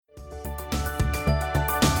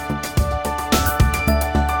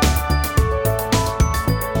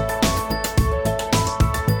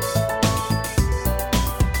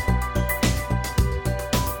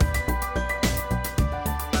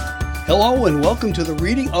Hello and welcome to the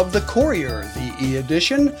reading of the Courier, the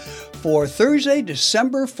e-edition for Thursday,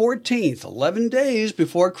 December 14th, 11 days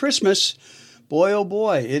before Christmas. Boy, oh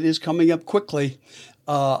boy, it is coming up quickly.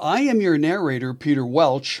 I am your narrator, Peter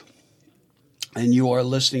Welch, and you are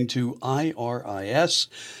listening to IRIS,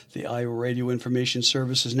 the Iowa Radio Information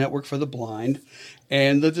Services Network for the Blind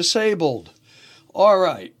and the Disabled. All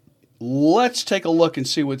right, let's take a look and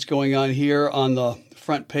see what's going on here on the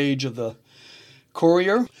front page of the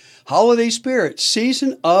Courier. Holiday Spirit,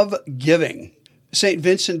 Season of Giving. St.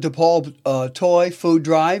 Vincent de Paul Toy Food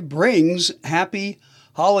Drive brings happy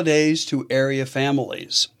holidays to area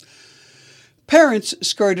families. Parents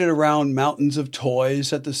skirted around mountains of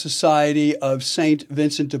toys at the Society of St.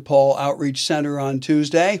 Vincent de Paul Outreach Center on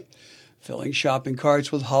Tuesday, filling shopping carts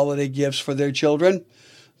with holiday gifts for their children.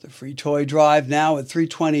 The free toy drive, now at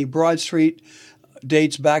 320 Broad Street,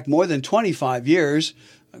 dates back more than 25 years,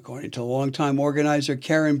 according to longtime organizer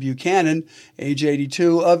Karen Buchanan, age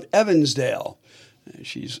 82, of Evansdale.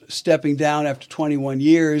 She's stepping down after 21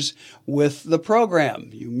 years with the program.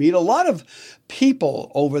 You meet a lot of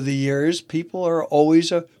people over the years. People are always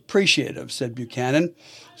appreciative, said Buchanan.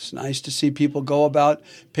 It's nice to see people go about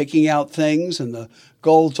picking out things, and the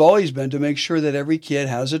goal's always been to make sure that every kid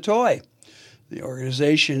has a toy. The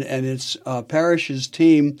organization and its parishes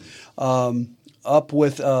team up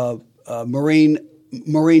with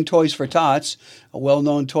Marine Toys for Tots, a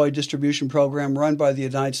well-known toy distribution program run by the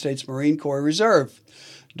United States Marine Corps Reserve.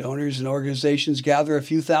 Donors and organizations gather a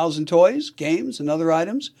few thousand toys, games, and other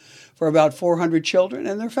items for about 400 children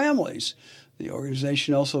and their families. The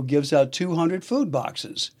organization also gives out 200 food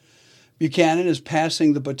boxes. Buchanan is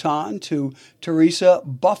passing the baton to Teresa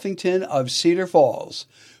Buffington of Cedar Falls,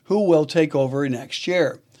 who will take over next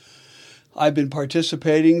year. I've been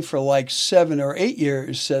participating for like 7 or 8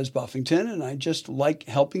 years, says Buffington, and I just like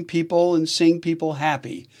helping people and seeing people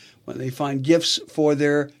happy when they find gifts for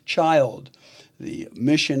their child. The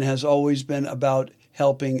mission has always been about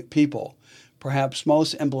helping people. Perhaps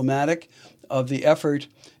most emblematic of the effort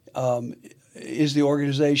is the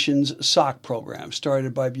organization's sock program,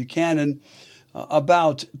 started by Buchanan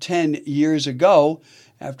about 10 years ago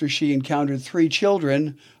after she encountered 3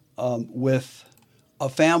 children with a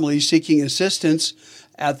family seeking assistance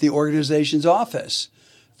at the organization's office.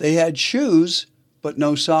 They had shoes, but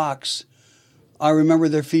no socks. I remember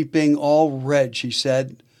their feet being all red, she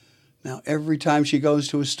said. Now, every time she goes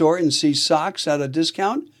to a store and sees socks at a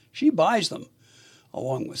discount, she buys them.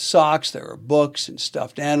 Along with socks, there are books and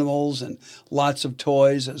stuffed animals and lots of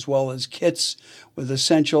toys, as well as kits with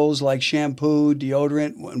essentials like shampoo,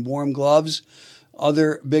 deodorant, and warm gloves.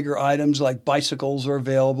 Other bigger items like bicycles are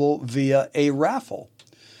available via a raffle.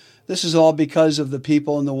 This is all because of the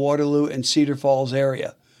people in the Waterloo and Cedar Falls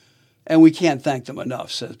area. And we can't thank them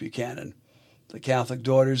enough, says Buchanan. The Catholic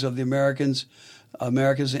Daughters of the Americas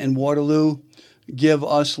in Waterloo give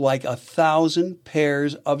us like 1,000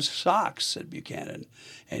 pairs of socks, said Buchanan.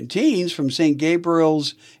 And teens from St.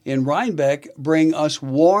 Gabriel's in Rhinebeck bring us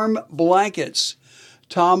warm blankets.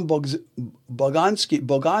 Tom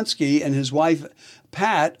Bogonski and his wife,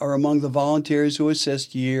 Pat, are among the volunteers who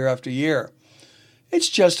assist year after year. It's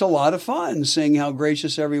just a lot of fun seeing how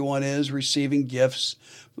gracious everyone is receiving gifts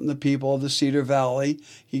from the people of the Cedar Valley.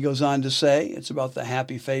 He goes on to say, it's about the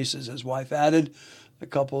happy faces, his wife added. The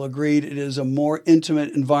couple agreed it is a more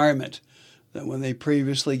intimate environment than when they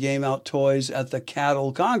previously gave out toys at the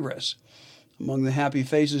Cattle Congress. Among the happy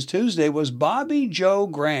faces Tuesday was Bobby Joe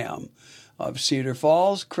Graham of Cedar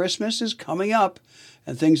Falls. Christmas is coming up,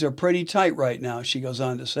 and things are pretty tight right now, she goes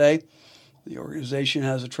on to say. The organization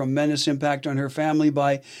has a tremendous impact on her family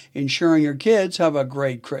by ensuring her kids have a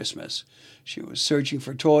great Christmas. She was searching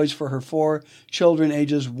for toys for her 4 children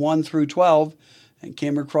ages 1 through 12 and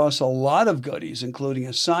came across a lot of goodies, including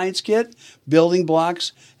a science kit, building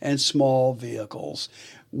blocks, and small vehicles.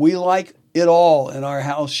 We like it all in our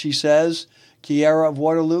house, she says. Kiara of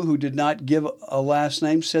Waterloo, who did not give a last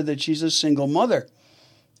name, said that she's a single mother.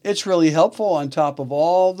 It's really helpful on top of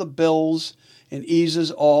all the bills and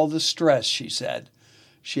eases all the stress, she said.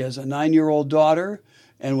 She has a 9-year-old daughter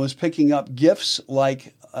and was picking up gifts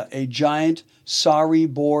like a giant sorry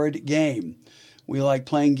board game. We like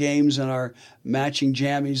playing games in our matching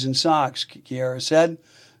jammies and socks, Kiara said.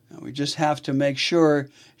 We just have to make sure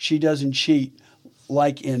she doesn't cheat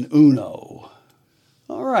like in Uno.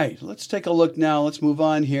 All right, let's take a look now. Let's move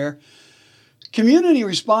on here. Community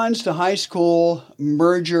responds to high school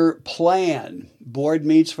merger plan. Board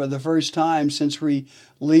meets for the first time since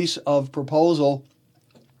release of proposal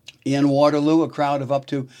In Waterloo, a crowd of up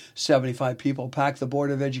to 75 people packed the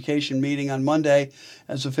Board of Education meeting on Monday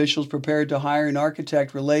as officials prepared to hire an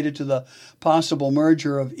architect related to the possible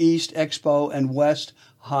merger of East Expo and West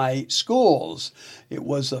High Schools. It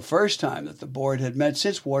was the first time that the board had met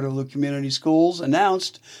since Waterloo Community Schools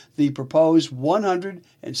announced the proposed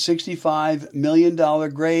 $165 million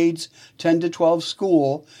grades 10 to 12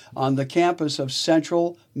 school on the campus of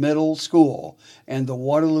Central Middle School and the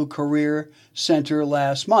Waterloo Career Center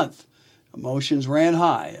last month. Emotions ran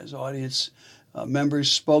high as audience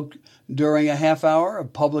members spoke during a half hour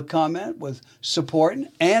of public comment with support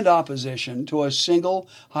and opposition to a single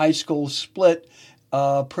high school split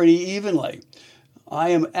pretty evenly. I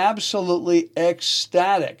am absolutely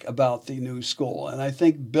ecstatic about the new school, and I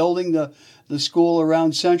think building the school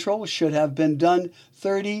around Central should have been done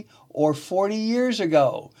 30 or 40 years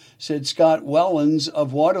ago, said Scott Wellens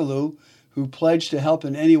of Waterloo, who pledged to help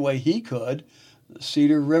in any way he could. The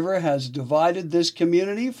Cedar River has divided this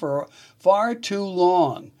community for far too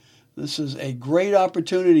long. This is a great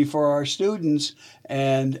opportunity for our students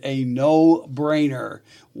and a no-brainer.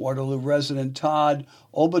 Waterloo resident Todd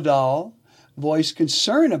Obadal voiced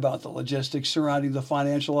concern about the logistics surrounding the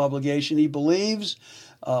financial obligation he believes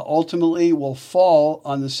ultimately will fall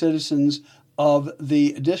on the citizens of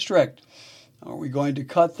the district. Are we going to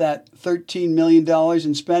cut that $13 million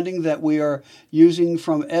in spending that we are using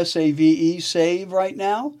from SAVE Save right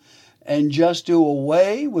now and just do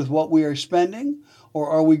away with what we are spending? Or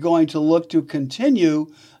are we going to look to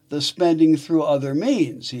continue the spending through other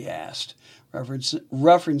means, he asked,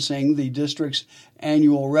 referencing the district's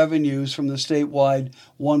annual revenues from the statewide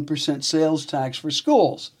 1% sales tax for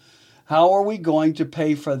schools. How are we going to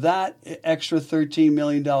pay for that extra $13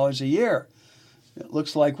 million a year? It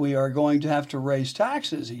looks like we are going to have to raise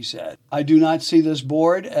taxes, he said. I do not see this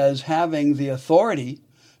board as having the authority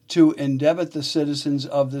to indebit the citizens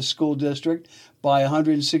of this school district by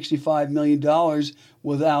 $165 million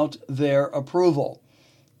without their approval.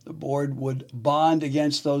 The board would bond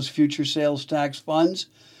against those future sales tax funds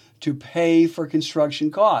to pay for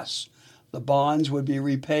construction costs. The bonds would be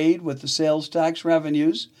repaid with the sales tax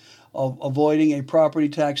revenues, avoiding a property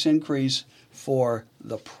tax increase for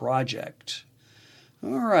the project.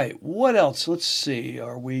 All right, what else? Let's see.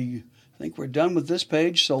 I think we're done with this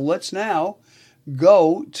page, so let's now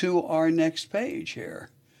go to our next page here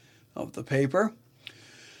of the paper.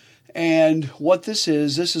 And what this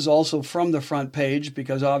is also from the front page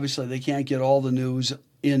because obviously they can't get all the news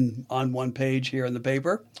on one page here in the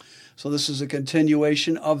paper. So this is a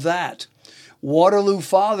continuation of that. Waterloo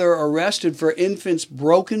father arrested for infant's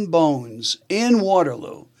broken bones in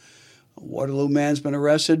Waterloo. A Waterloo man's been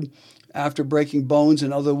arrested after breaking bones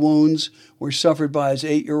and other wounds were suffered by his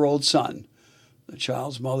 8-year-old son. The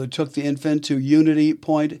child's mother took the infant to Unity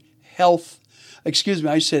Point Health. Excuse me,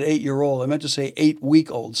 I said 8-year-old. I meant to say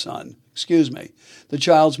 8-week-old son. Excuse me. The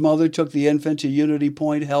child's mother took the infant to Unity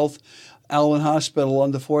Point Health Allen Hospital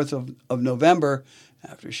on the 4th of November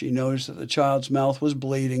after she noticed that the child's mouth was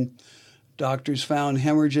bleeding. Doctors found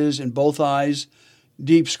hemorrhages in both eyes,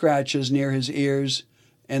 deep scratches near his ears,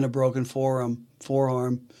 and a broken forearm.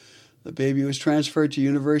 The baby was transferred to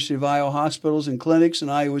University of Iowa hospitals and clinics in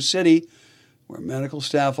Iowa City, where medical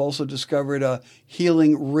staff also discovered a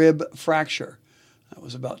healing rib fracture that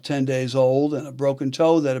was about 10 days old and a broken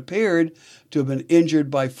toe that appeared to have been injured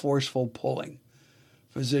by forceful pulling.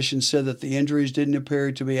 Physicians said that the injuries didn't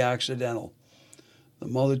appear to be accidental. The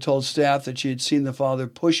mother told staff that she had seen the father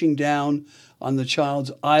pushing down on the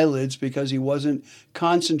child's eyelids because he wasn't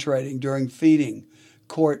concentrating during feeding,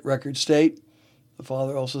 court records state. The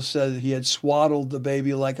father also said that he had swaddled the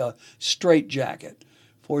baby like a straitjacket,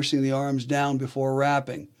 forcing the arms down before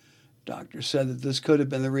wrapping. Doctors said that this could have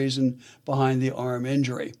been the reason behind the arm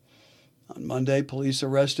injury. On Monday, police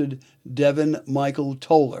arrested Devin Michael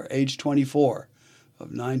Toller, age 24,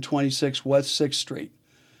 of 926 West 6th Street,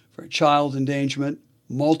 for child endangerment,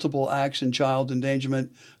 multiple acts in child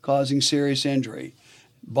endangerment causing serious injury.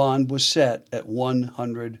 Bond was set at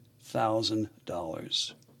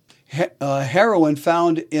 $100,000. Heroin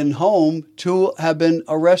found in home, 2 have been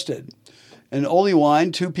arrested. In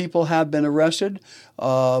Olewine, 2 people have been arrested.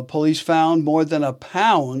 Police found more than a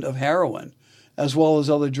pound of heroin, as well as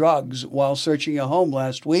other drugs, while searching a home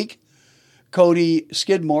last week. Cody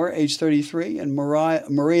Skidmore, age 33, and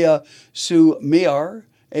Maria Sue Miar,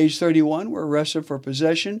 age 31, were arrested for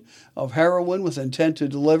possession of heroin with intent to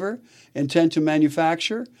deliver, intent to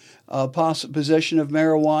manufacture, possession of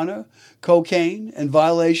marijuana, cocaine, and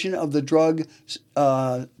violation of the Drug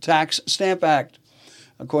Tax Stamp Act.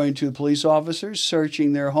 According to police officers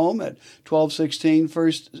searching their home at 1216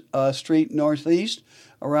 1st Street Northeast,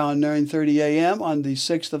 around 9:30 a.m. on the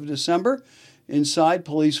 6th of December. Inside,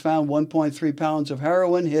 police found 1.3 pounds of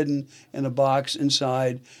heroin hidden in a box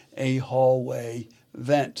inside a hallway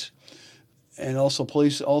vent. And also,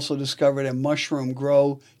 police also discovered a mushroom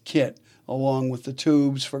grow kit along with the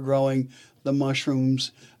tubes for growing the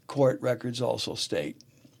mushrooms, court records also state.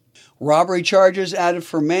 Robbery charges added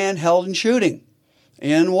for man held in shooting.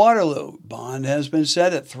 In Waterloo, bond has been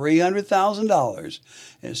set at $300,000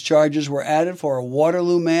 as charges were added for a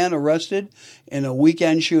Waterloo man arrested in a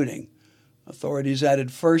weekend shooting. Authorities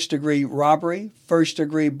added first-degree robbery,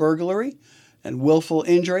 first-degree burglary, and willful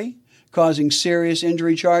injury, causing serious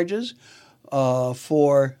injury charges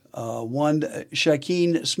for one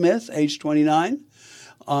Shakeen Smith, age 29.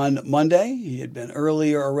 On Monday, he had been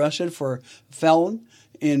earlier arrested for felon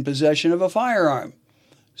in possession of a firearm.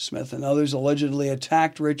 Smith and others allegedly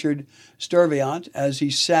attacked Richard Sturviant as he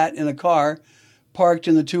sat in a car parked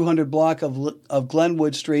in the 200 block of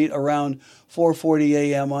Glenwood Street around 4:40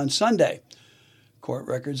 a.m. on Sunday. Court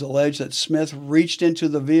records allege that Smith reached into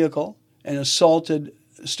the vehicle and assaulted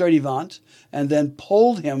Sturtevant and then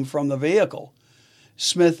pulled him from the vehicle.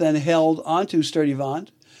 Smith then held onto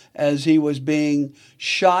Sturtevant as he was being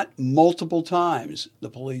shot multiple times, the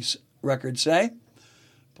police records say.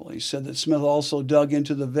 Police said that Smith also dug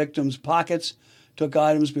into the victim's pockets, took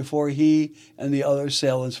items before he and the other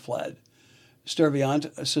assailants fled.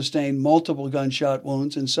 Sturtevant sustained multiple gunshot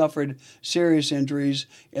wounds and suffered serious injuries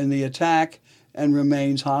in the attack and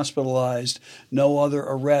remains hospitalized. No other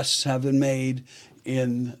arrests have been made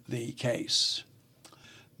in the case.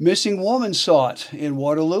 Missing woman sought in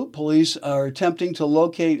Waterloo. Police are attempting to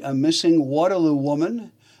locate a missing Waterloo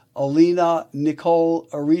woman, Alina Nicole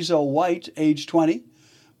Arizo White, age 20,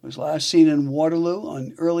 was last seen in Waterloo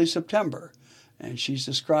in early September, and she's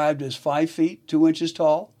described as 5 feet 2 inches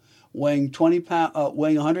tall, weighing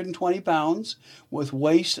 120 pounds, with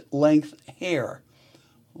waist-length hair.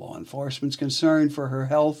 Law enforcement's concerned for her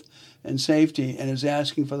health and safety and is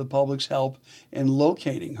asking for the public's help in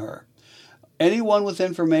locating her. Anyone with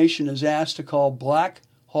information is asked to call Black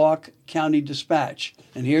Hawk County Dispatch.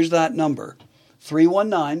 And here's that number,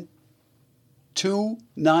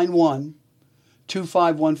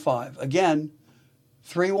 319-291-2515. Again,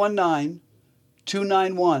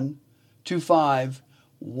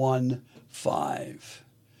 319-291-2515.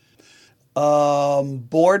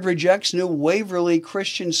 Board rejects new Waverly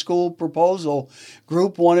Christian School proposal.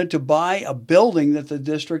 Group wanted to buy a building that the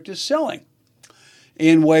district is selling.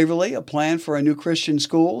 In Waverly, a plan for a new Christian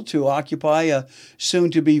school to occupy a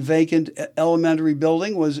soon-to-be vacant elementary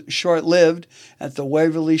building was short-lived at the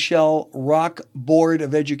Waverly Shell Rock Board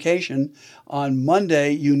of Education on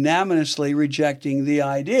Monday, unanimously rejecting the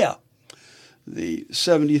idea. The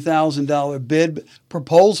 $70,000 bid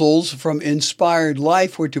proposals from Inspired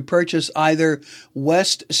Life were to purchase either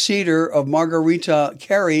West Cedar of Margarita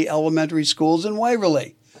Carey Elementary Schools in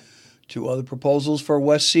Waverly. Two other proposals for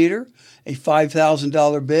West Cedar, a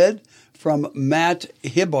 $5,000 bid from Matt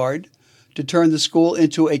Hibbard to turn the school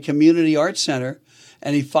into a community arts center,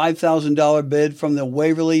 and a $5,000 bid from the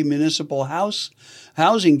Waverly Municipal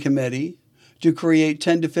Housing Committee to create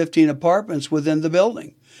 10 to 15 apartments within the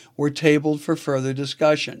building, were tabled for further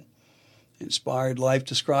discussion. Inspired Life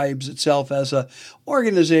describes itself as an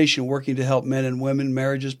organization working to help men and women,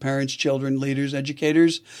 marriages, parents, children, leaders,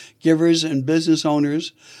 educators, givers, and business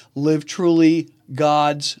owners live truly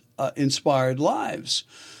God's inspired lives.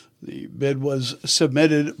 The bid was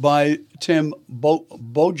submitted by Tim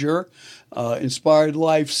Boger, Inspired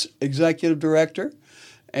Life's executive director,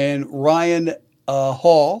 and Ryan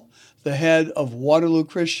Hall, the head of Waterloo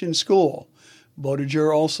Christian School.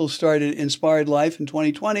 Boger also started Inspired Life in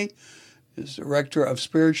 2020 as Director of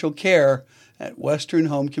Spiritual Care at Western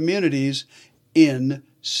Home Communities in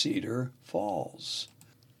Cedar Falls.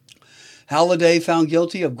 Halliday found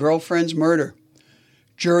guilty of girlfriend's murder.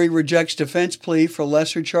 Jury rejects defense plea for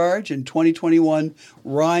lesser charge in 2021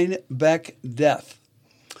 Rhinebeck death.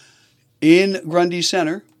 In Grundy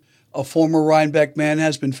Center, a former Rhinebeck man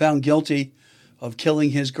has been found guilty of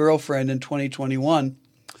killing his girlfriend in 2021.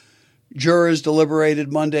 Jurors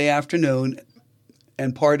deliberated Monday afternoon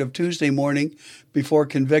and part of Tuesday morning before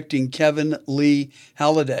convicting Kevin Lee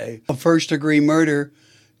Halliday of first-degree murder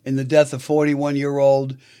in the death of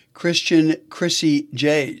 41-year-old Christian Chrissy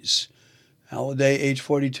Jays. Halliday, age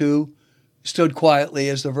 42, stood quietly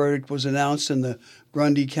as the verdict was announced in the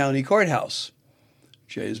Grundy County Courthouse.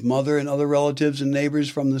 Jay's mother and other relatives and neighbors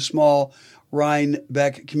from the small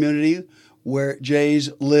Rhinebeck community where Jays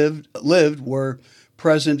lived were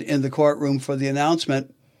present in the courtroom for the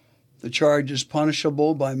announcement. The charge is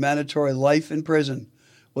punishable by mandatory life in prison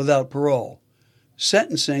without parole.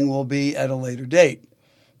 Sentencing will be at a later date.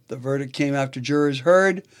 The verdict came after jurors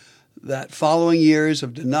heard that following years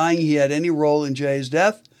of denying he had any role in Jay's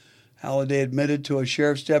death, Halliday admitted to a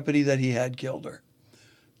sheriff's deputy that he had killed her.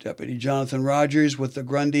 Deputy Jonathan Rogers with the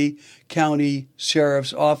Grundy County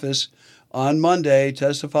Sheriff's Office on Monday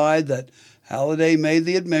testified that Halliday made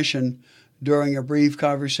the admission during a brief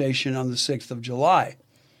conversation on the 6th of July.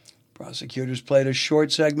 Prosecutors played a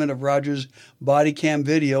short segment of Rogers' body cam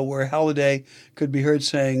video where Halliday could be heard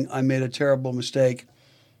saying, "I made a terrible mistake.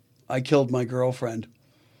 I killed my girlfriend."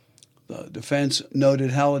 The defense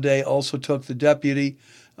noted Halliday also took the deputy,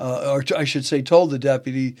 told the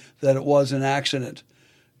deputy that it was an accident.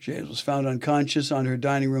 Jay was found unconscious on her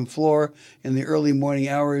dining room floor in the early morning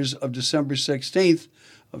hours of December 16th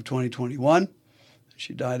of 2021.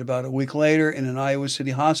 She died about a week later in an Iowa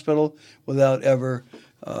City hospital without ever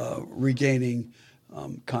regaining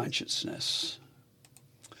consciousness.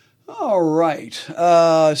 All right.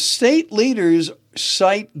 State leaders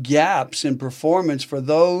cite gaps in performance for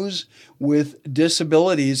those with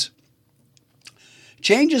disabilities.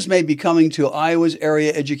 Changes may be coming to Iowa's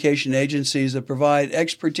area education agencies that provide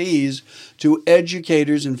expertise to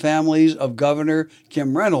educators and families of Governor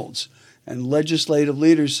Kim Reynolds. And legislative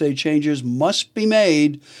leaders say changes must be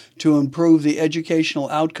made to improve the educational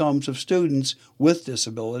outcomes of students with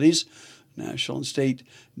disabilities. National and state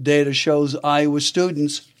data shows Iowa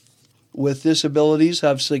students with disabilities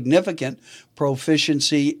have significant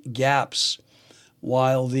proficiency gaps.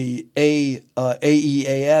 While the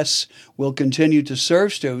AEAS will continue to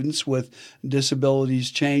serve students with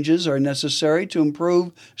disabilities, changes are necessary to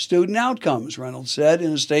improve student outcomes, Reynolds said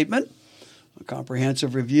in a statement. A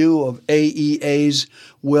comprehensive review of AEAs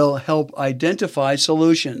will help identify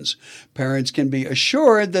solutions. Parents can be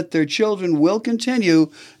assured that their children will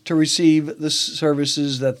continue to receive the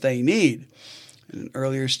services that they need. In an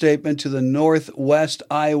earlier statement to the Northwest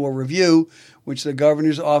Iowa Review, which the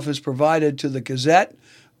governor's office provided to the Gazette,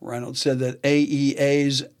 Reynolds said that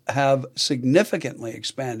AEAs have significantly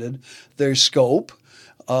expanded their scope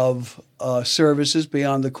of services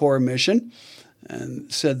beyond the core mission,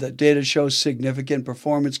 and said that data shows significant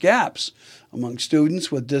performance gaps among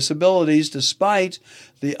students with disabilities, despite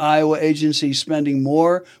the Iowa agency spending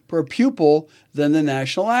more per pupil than the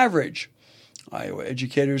national average. Iowa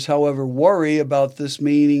educators, however, worry about this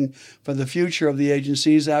meaning for the future of the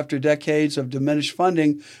agencies after decades of diminished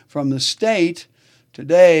funding from the state.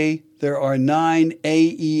 Today, there are 9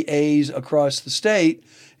 AEAs across the state,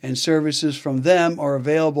 and services from them are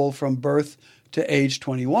available from birth to age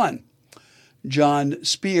 21. John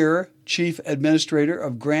Spear, Chief Administrator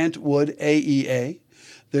of Grant Wood AEA,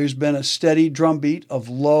 there's been a steady drumbeat of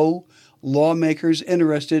lawmakers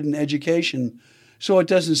interested in education, so it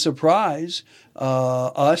doesn't surprise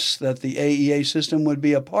us that the AEA system would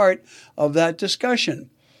be a part of that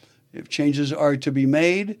discussion. If changes are to be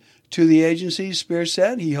made to the agencies, Spear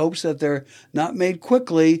said, he hopes that they're not made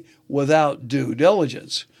quickly without due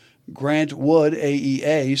diligence. Grant Wood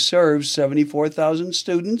AEA serves 74,000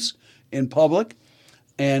 students in public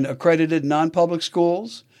and accredited non-public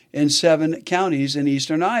schools in 7 counties in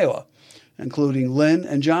eastern Iowa, including Lynn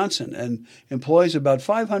and Johnson, and employs about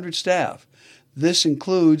 500 staff. This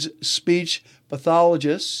includes speech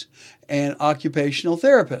pathologists and occupational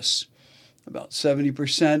therapists. About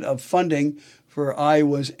 70% of funding for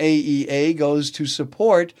Iowa's AEA goes to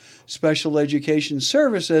support special education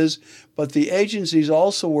services, but the agencies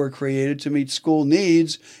also were created to meet school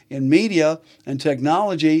needs in media and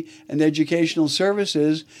technology and educational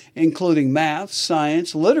services, including math,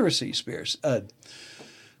 science, literacy, Spear said.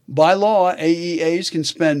 By law, AEAs can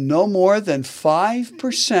spend no more than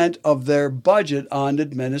 5% of their budget on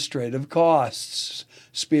administrative costs,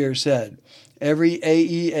 Spear said. Every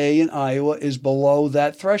AEA in Iowa is below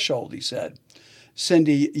that threshold, he said.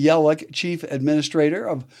 Cindy Yellick, Chief Administrator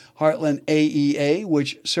of Heartland AEA,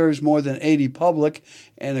 which serves more than 80 public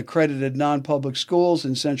and accredited non-public schools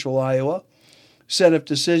in central Iowa, said if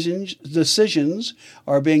decisions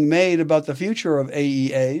are being made about the future of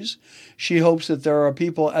AEAs, she hopes that there are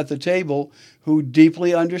people at the table who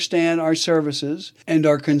deeply understand our services and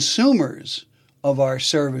are consumers of our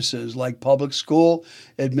services, like public school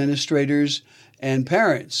administrators and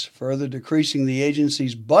parents. Further decreasing the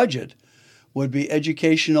agency's budget would be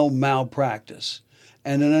educational malpractice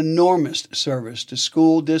and an enormous service to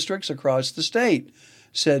school districts across the state,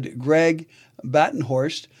 said Greg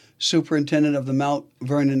Battenhorst, superintendent of the Mount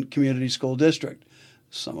Vernon Community School District.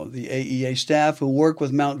 Some of the AEA staff who work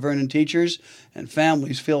with Mount Vernon teachers and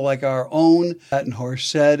families feel like our own, Battenhorst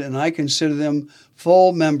said, and I consider them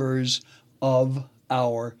full members of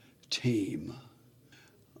our team.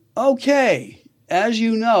 Okay, as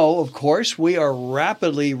you know, of course, we are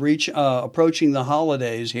rapidly approaching the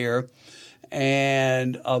holidays here.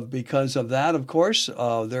 And because of that, of course,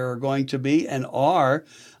 there are going to be and are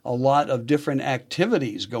a lot of different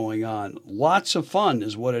activities going on. Lots of fun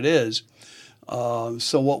is what it is.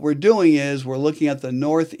 So what we're doing is we're looking at the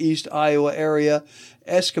Northeast Iowa area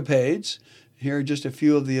escapades. Here are just a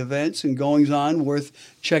few of the events and goings-on worth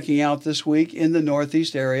checking out this week in the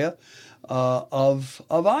Northeast area of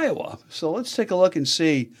Iowa. So let's take a look and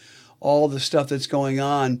see all the stuff that's going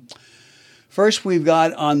on. First, we've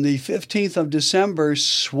got on the 15th of December,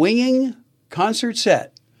 swinging concert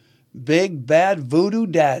set. Big Bad Voodoo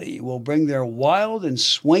Daddy will bring their wild and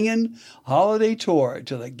swinging holiday tour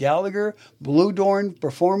to the Gallagher Blue Dorn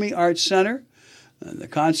Performing Arts Center. And the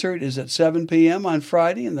concert is at 7 p.m. on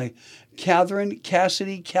Friday in the Catherine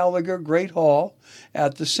Cassidy Gallagher Great Hall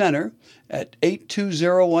at the center at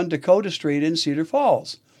 8201 Dakota Street in Cedar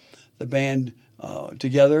Falls. The band,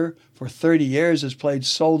 together for 30 years, has played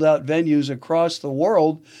sold-out venues across the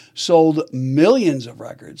world, sold millions of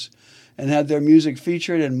records, and had their music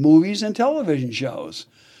featured in movies and television shows.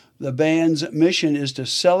 The band's mission is to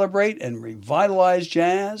celebrate and revitalize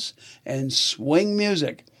jazz and swing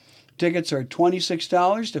music. Tickets are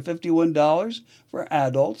 $26 to $51 for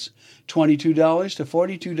adults, $22 to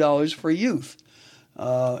 $42 for youth.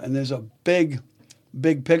 And there's a big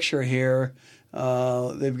picture here.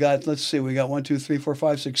 They've got, let's see, we got 1, 2, 3, 4,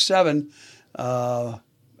 5, 6, 7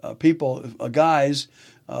 people, guys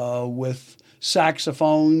with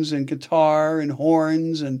saxophones and guitar and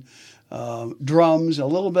horns and drums, a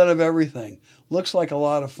little bit of everything. Looks like a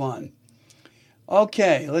lot of fun.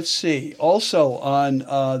 Okay, let's see. Also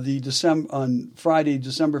on Friday,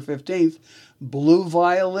 December 15th, Blue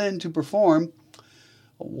Violin to perform.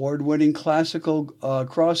 Award-winning classical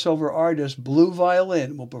crossover artist Blue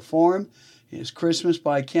Violin will perform his Christmas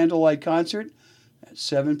by Candlelight concert at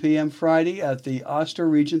 7 p.m. Friday at the Oster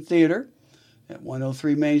Regent Theater at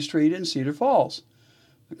 103 Main Street in Cedar Falls.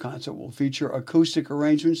 The concert will feature acoustic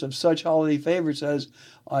arrangements of such holiday favorites as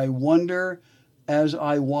I Wonder as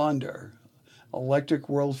I Wander, Electric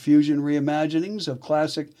World Fusion reimaginings of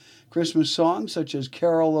classic Christmas songs such as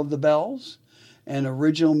Carol of the Bells, and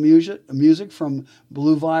original music from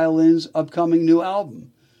Blue Violin's upcoming new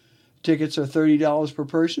album. Tickets are $30 per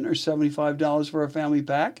person or $75 for a family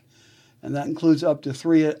pack, and that includes up to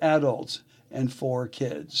 3 adults and 4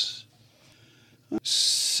 kids.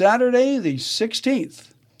 Saturday the 16th,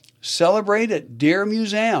 celebrate at Deer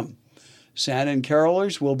Museum. Santa and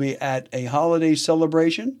carolers will be at a holiday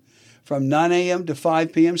celebration from 9 a.m. to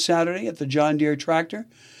 5 p.m. Saturday at the John Deere Tractor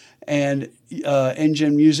and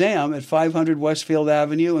Engine Museum at 500 Westfield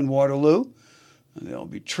Avenue in Waterloo. There will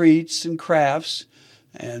be treats and crafts,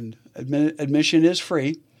 and admission is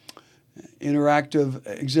free. Interactive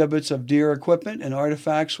exhibits of Deere equipment and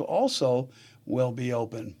artifacts will be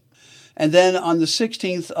open. And then on the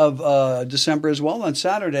 16th of December as well, on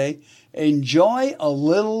Saturday, enjoy a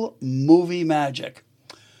little movie magic.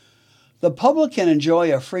 The public can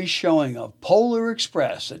enjoy a free showing of Polar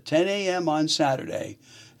Express at 10 a.m. on Saturday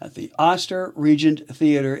at the Oster Regent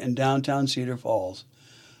Theater in downtown Cedar Falls.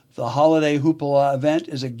 The holiday hoopla event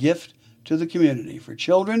is a gift to the community for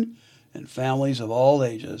children and families of all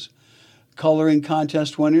ages. Coloring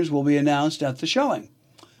contest winners will be announced at the showing.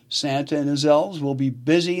 Santa and his elves will be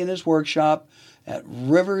busy in his workshop at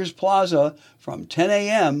Rivers Plaza from 10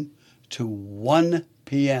 a.m. to 1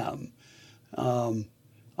 p.m.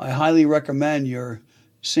 I highly recommend you're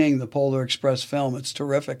seeing the Polar Express film. It's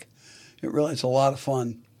terrific. It's a lot of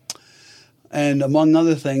fun. And among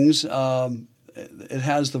other things, it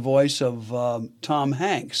has the voice of Tom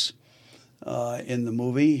Hanks in the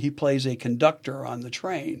movie. He plays a conductor on the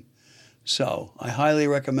train. So I highly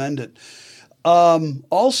recommend it.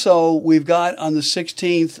 Also, we've got on the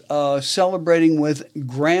 16th celebrating with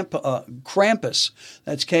Krampus.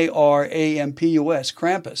 That's Krampus.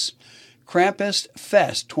 Krampus. Krampus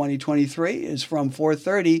Fest 2023 is from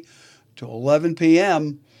 4:30 to 11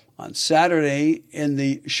 p.m. on Saturday in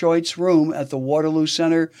the Scheutz Room at the Waterloo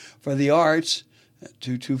Center for the Arts at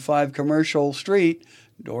 225 Commercial Street.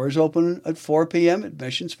 Doors open at 4 p.m.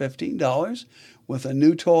 Admission's $15 with a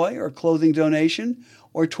new toy or clothing donation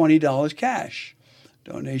or $20 cash.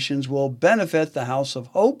 Donations will benefit the House of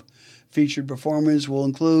Hope. Featured performers will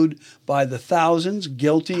include By the Thousands,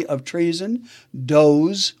 Guilty of Treason,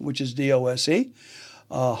 Doze, which is D-O-S-E,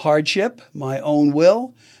 Hardship, My Own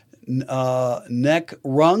Will, Neck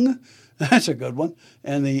Wrung, that's a good one,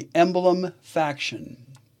 and the Emblem Faction.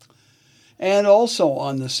 And also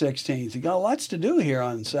on the 16th, you got lots to do here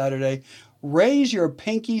on Saturday. Raise your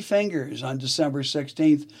pinky fingers on December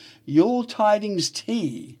 16th, Yule Tidings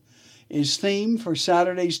Tea is theme for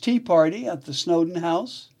Saturday's Tea Party at the Snowden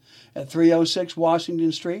House at 306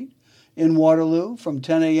 Washington Street in Waterloo from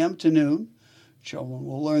 10 a.m. to noon. Children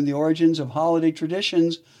will learn the origins of holiday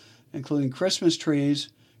traditions, including Christmas trees,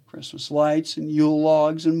 Christmas lights, and Yule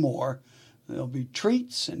logs, and more. There'll be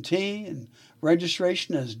treats and tea, and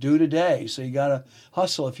registration is due today, so you got to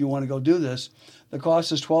hustle if you want to go do this. The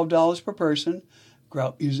cost is $12 per person.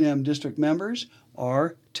 Grout Museum District members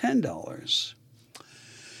are $10.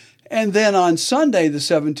 And then on Sunday the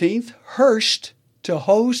 17th, Hearst to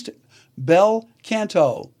host Bel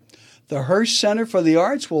Canto. The Hearst Center for the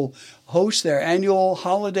Arts will host their annual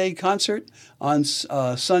holiday concert on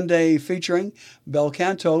Sunday featuring Bel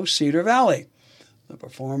Canto Cedar Valley. The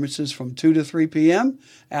performances from 2 to 3 p.m.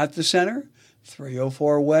 at the center,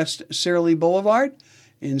 304 West Searly Boulevard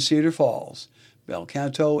in Cedar Falls. Bel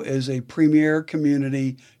Canto is a premier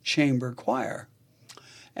community chamber choir.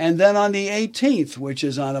 And then on the 18th, which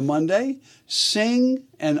is on a Monday, Sing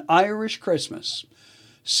an Irish Christmas.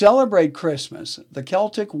 Celebrate Christmas the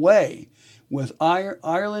Celtic way with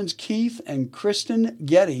Ireland's Keith and Kristen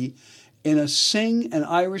Getty in a Sing an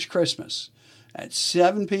Irish Christmas at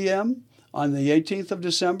 7 p.m. on the 18th of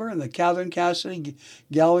December in the Catherine Cassidy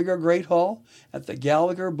Gallagher Great Hall at the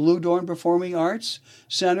Gallagher Blue Dorn Performing Arts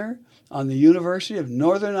Center on the University of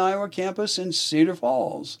Northern Iowa campus in Cedar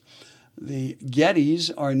Falls. The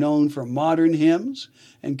Gettys are known for modern hymns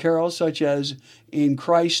and carols such as In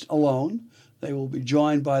Christ Alone. They will be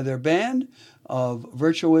joined by their band of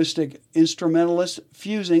virtuistic instrumentalists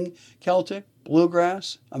fusing Celtic,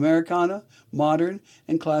 bluegrass, Americana, modern,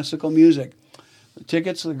 and classical music. The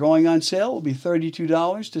tickets that are going on sale will be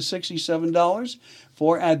 $32 to $67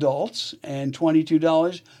 for adults and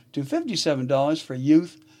 $22 to $57 for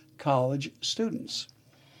youth college students.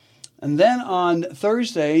 And then on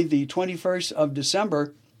Thursday, the 21st of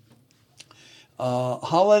December,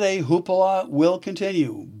 holiday hoopla will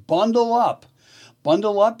continue. Bundle up.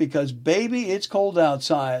 Bundle up because, baby, it's cold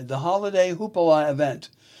outside. The holiday hoopla event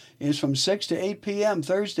is from 6 to 8 p.m.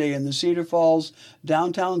 Thursday in the Cedar Falls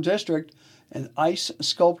downtown district. An ice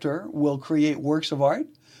sculptor will create works of art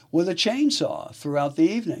with a chainsaw throughout the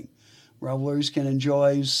evening. Revelers can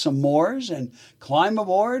enjoy s'mores and climb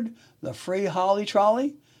aboard the free Holly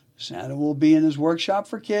Trolley. Santa will be in his workshop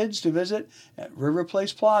for kids to visit at River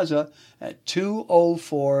Place Plaza at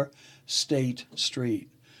 204 State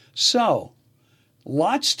Street. So,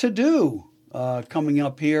 lots to do coming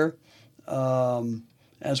up here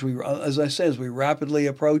as we rapidly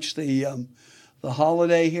approach the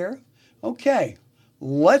holiday here. Okay,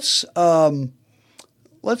 let's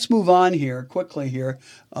move on here quickly here.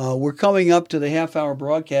 We're coming up to the half-hour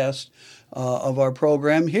broadcast of our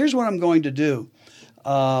program. Here's what I'm going to do.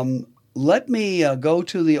 Let me go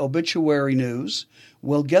to the obituary news.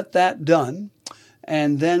 We'll get that done,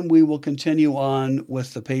 and then we will continue on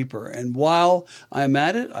with the paper. And while I'm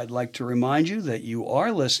at it, I'd like to remind you that you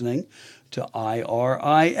are listening to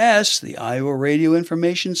IRIS, the Iowa Radio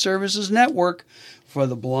Information Services Network for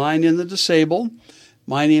the Blind and the Disabled.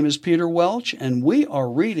 My name is Peter Welch, and we are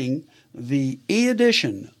reading the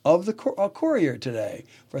e-edition of the Courier today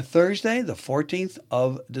for Thursday, the 14th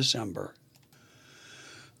of December.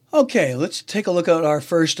 Okay, let's take a look at our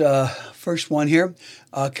first one here.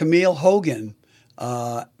 Camille Hogan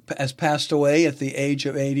has passed away at the age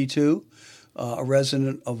of 82, a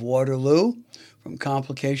resident of Waterloo, from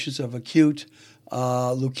complications of acute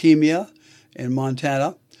leukemia in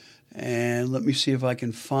Montana. And let me see if I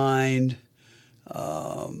can find,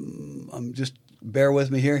 just bear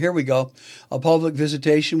with me here. Here we go. A public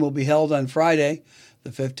visitation will be held on Friday, the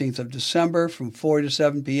 15th of December from 4 to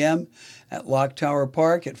 7 p.m. at Lock Tower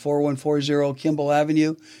Park at 4140 Kimball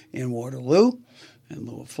Avenue in Waterloo. In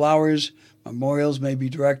lieu of flowers, memorials may be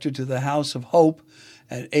directed to the House of Hope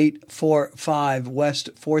at 845 West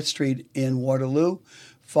 4th Street in Waterloo,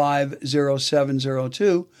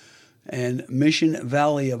 50702, and Mission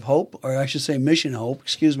Valley of Hope, or I should say Mission Hope,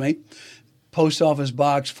 Post Office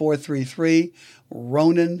Box 433,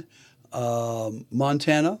 Ronan,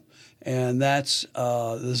 Montana, and that's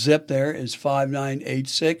the zip there is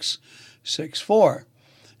 598664.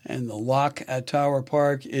 And the Lock at Tower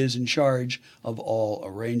Park is in charge of all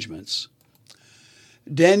arrangements.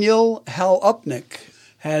 Daniel Halupnik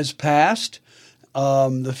has passed.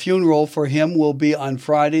 The funeral for him will be on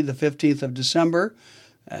Friday, the 15th of December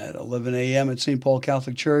at 11 a.m. at St. Paul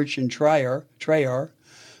Catholic Church in Trayar.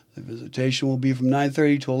 The visitation will be from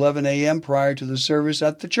 9:30 to 11 a.m. prior to the service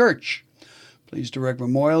at the church. Please direct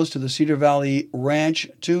memorials to the Cedar Valley Ranch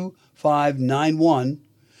 2591,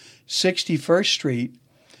 61st Street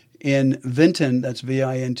in Vinton, that's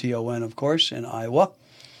Vinton, of course, in Iowa.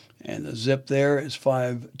 And the zip there is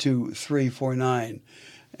 52349.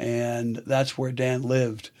 And that's where Dan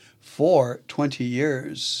lived for 20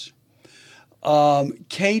 years.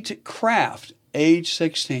 Kate Kraft, age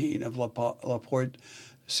 16, of LaPorte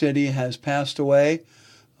City, has passed away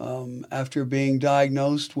after being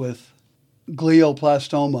diagnosed with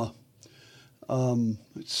glioblastoma.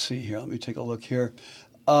 Let's see here. Let me take a look here.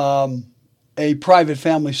 A private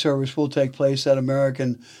family service will take place at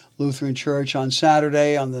American Lutheran Church on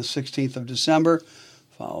Saturday, on the 16th of December,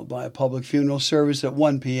 followed by a public funeral service at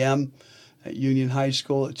 1 p.m. at Union High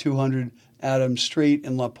School at 200 Adams Street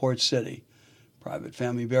in LaPorte City. Private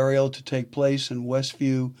family burial to take place in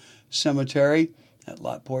Westview Cemetery at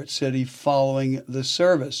LaPorte City following the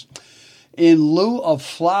service. In lieu of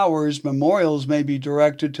flowers, memorials may be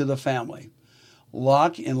directed to the family.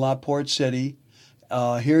 Locke in LaPorte City.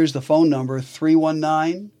 Here's the phone number,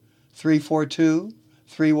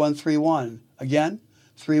 319-342-3131. Again,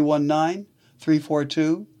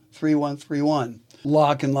 319-342-3131.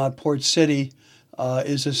 Locke in LaPorte City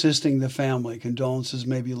is assisting the family. Condolences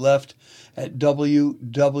may be left at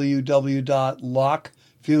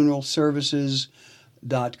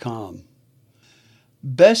www.lockefuneralservices.com.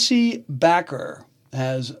 Bessie Backer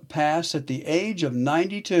has passed at the age of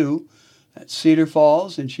 92 at Cedar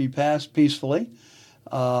Falls, and she passed peacefully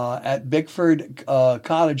at Bickford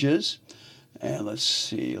Cottages. And let's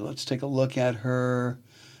take a look at her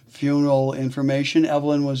funeral information.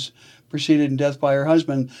 Evelyn was preceded in death by her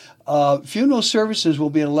husband. Funeral services will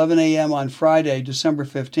be at 11 a.m. on Friday, December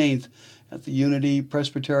 15th, at the Unity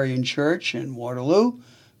Presbyterian Church in Waterloo.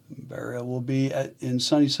 Burial will be in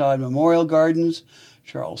Sunnyside Memorial Gardens,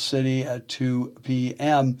 Charles City, at 2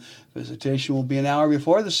 p.m. Visitation will be an hour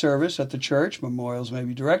before the service at the church. Memorials may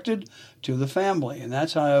be directed to the family, and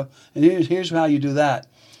that's how. And here's how you do that: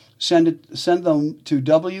 send them to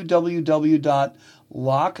www.locke.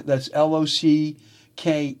 That's LOCKE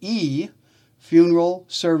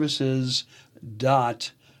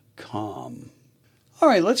funeralservices.com. All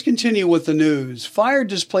right, let's continue with the news. Fire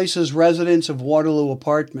displaces residents of Waterloo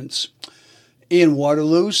apartments. In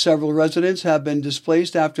Waterloo, several residents have been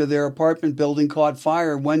displaced after their apartment building caught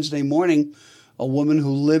fire Wednesday morning. A woman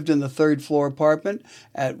who lived in the third-floor apartment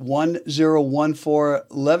at 1014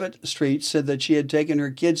 Levitt Street said that she had taken her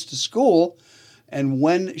kids to school, and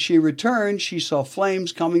when she returned, she saw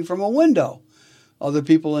flames coming from a window. Other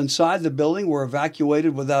people inside the building were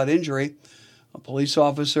evacuated without injury. A police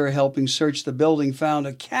officer helping search the building found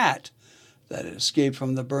a cat that had escaped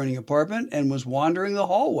from the burning apartment and was wandering the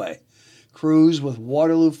hallway. Crews with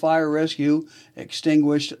Waterloo Fire Rescue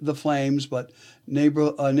extinguished the flames, but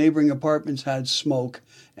neighboring apartments had smoke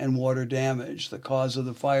and water damage. The cause of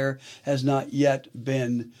the fire has not yet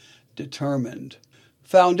been determined.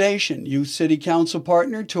 Foundation, Youth City Council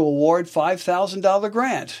partnered to award $5,000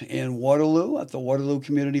 grant in Waterloo at the Waterloo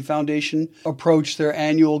Community Foundation approached their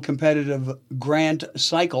annual competitive grant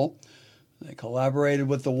cycle. They collaborated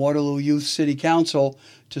with the Waterloo Youth City Council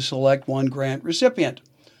to select one grant recipient.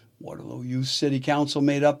 Waterloo Youth City Council,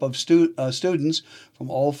 made up of students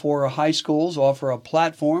from all four high schools, offer a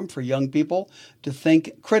platform for young people to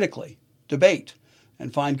think critically, debate,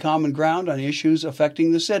 and find common ground on issues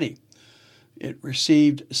affecting the city. It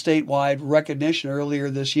received statewide recognition earlier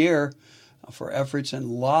this year for efforts in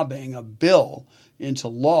lobbying a bill into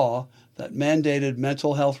law that mandated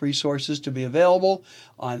mental health resources to be available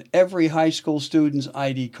on every high school student's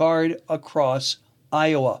ID card across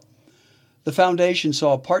Iowa. The foundation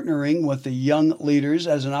saw partnering with the young leaders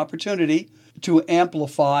as an opportunity to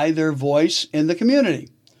amplify their voice in the community.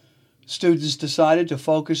 Students decided to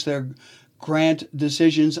focus their grant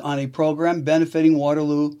decisions on a program benefiting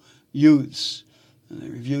Waterloo youths. And they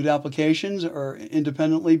reviewed applications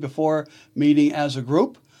independently before meeting as a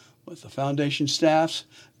group with the foundation staffs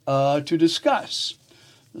to discuss.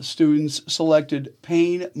 The students selected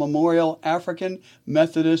Payne Memorial African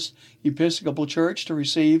Methodist Episcopal Church to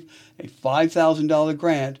receive a $5,000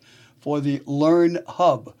 grant for the Learn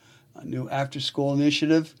Hub, a new after-school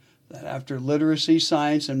initiative that, after literacy,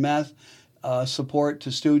 science, and math support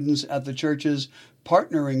to students at the church's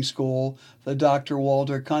partnering school, the Dr.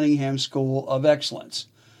 Walter Cunningham School of Excellence.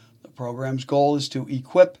 The program's goal is to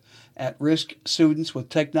equip at-risk students with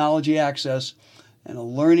technology access and a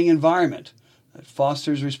learning environment that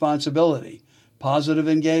fosters responsibility, positive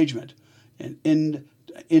engagement, and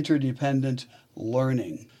interdependent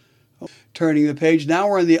learning. Turning the page, now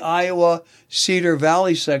we're in the Iowa Cedar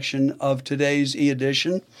Valley section of today's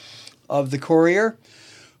e-edition of the Courier.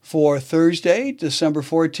 For Thursday, December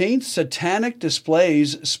 14th, Satanic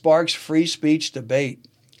Displays Sparks Free Speech Debate.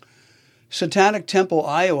 Satanic Temple,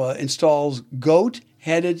 Iowa installs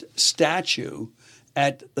goat-headed statue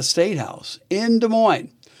at the State House in Des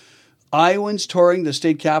Moines. Iowans touring the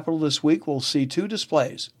state capitol this week will see two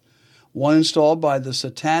displays, one installed by the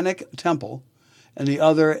Satanic Temple and the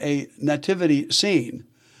other a nativity scene,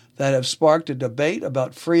 that have sparked a debate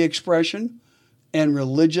about free expression and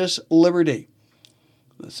religious liberty.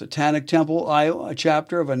 The Satanic Temple, Iowa, a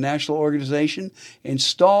chapter of a national organization,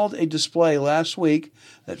 installed a display last week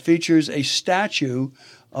that features a statue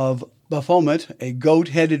of Baphomet, a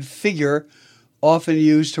goat-headed figure often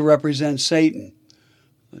used to represent Satan.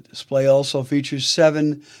 The display also features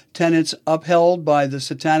 7 tenets upheld by the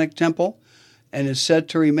Satanic Temple and is set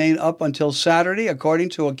to remain up until Saturday, according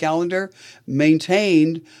to a calendar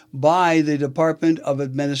maintained by the Department of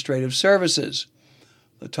Administrative Services.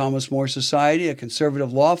 The Thomas More Society, a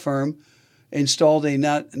conservative law firm, installed a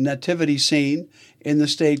nativity scene in the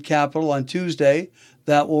state capitol on Tuesday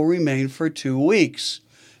that will remain for 2 weeks.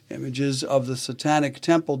 Images of the Satanic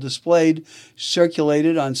Temple displayed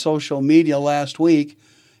circulated on social media last week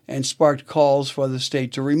and sparked calls for the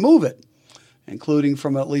state to remove it, including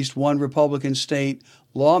from at least one Republican state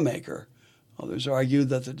lawmaker. Others argued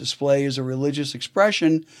that the display is a religious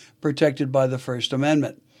expression protected by the First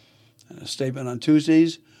Amendment. In a statement on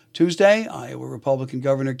Tuesday, Iowa Republican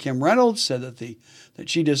Governor Kim Reynolds said that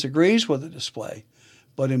she disagrees with the display,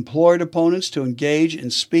 but implored opponents to engage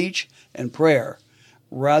in speech and prayer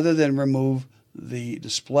rather than remove the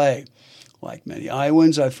display. Like many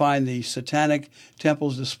Iowans, I find the Satanic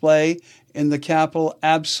Temple's display in the Capitol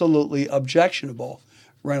absolutely objectionable,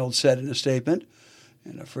 Reynolds said in a statement.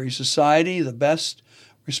 In a free society, the best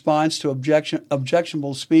response to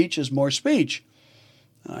objectionable speech is more speech.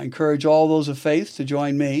 I encourage all those of faith to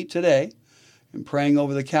join me today in praying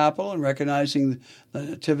over the Capitol and recognizing the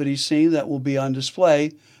nativity scene that will be on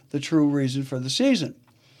display, the true reason for the season.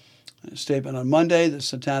 In a statement on Monday, the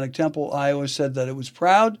Satanic Temple, Iowa, said that it was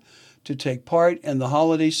proud to take part in the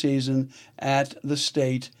holiday season at the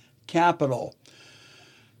state capitol.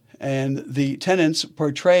 And the tenets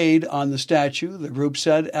portrayed on the statue, the group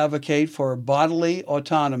said, advocate for bodily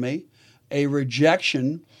autonomy, a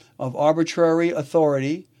rejection of arbitrary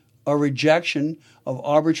authority, recognizing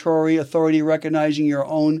your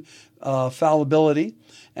own fallibility,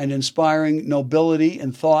 and inspiring nobility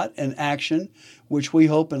in thought and action, which we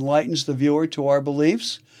hope enlightens the viewer to our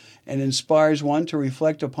beliefs and inspires one to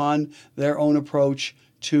reflect upon their own approach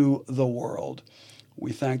to the world.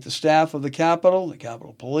 We thank the staff of the Capitol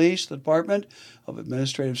Police, the Department of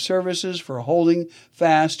Administrative Services, for holding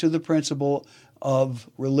fast to the principle of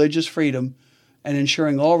religious freedom and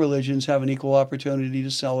ensuring all religions have an equal opportunity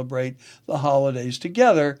to celebrate the holidays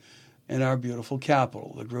together in our beautiful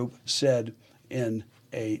capital, the group said in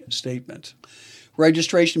a statement.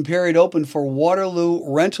 Registration period open for Waterloo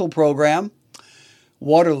rental program.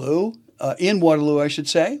 In Waterloo, I should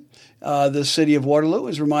say. The city of Waterloo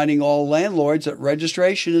is reminding all landlords that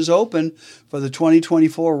registration is open for the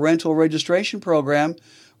 2024 rental registration program.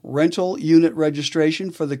 Rental unit registration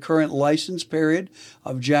for the current license period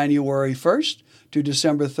of January 1st to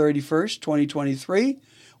December 31st, 2023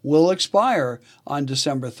 will expire on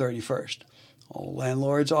December 31st. All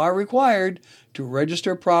landlords are required to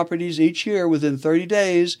register properties each year within 30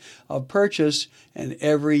 days of purchase and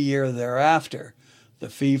every year thereafter. The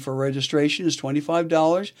fee for registration is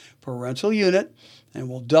 $25 per rental unit and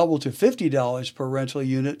will double to $50 per rental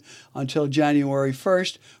unit until January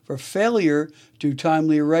 1st for failure to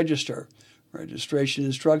timely register. Registration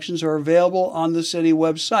instructions are available on the city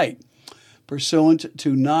website. Pursuant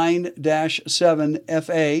to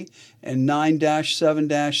 9-7FA and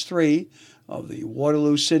 9-7-3 of the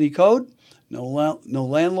Waterloo City Code, no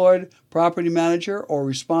landlord, property manager, or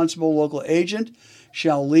responsible local agent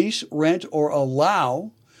shall lease, rent, or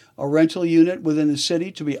allow a rental unit within the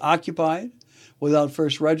city to be occupied without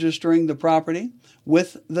first registering the property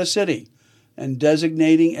with the city and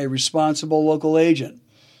designating a responsible local agent.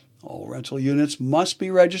 All rental units must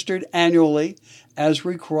be registered annually as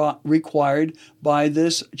required by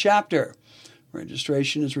this chapter.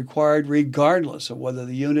 Registration is required regardless of whether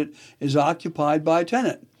the unit is occupied by a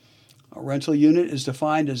tenant. A rental unit is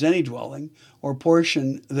defined as any dwelling or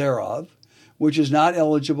portion thereof which is not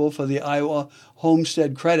eligible for the Iowa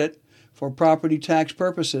homestead credit for property tax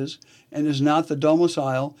purposes and is not the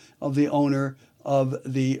domicile of the owner of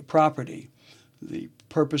the property. The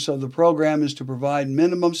purpose of the program is to provide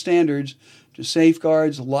minimum standards to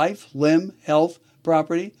safeguard life, limb, health,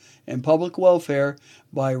 property, and public welfare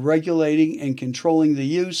by regulating and controlling the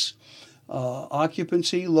use,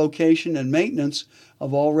 occupancy, location, and maintenance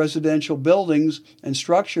of all residential buildings and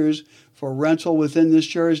structures for rental within this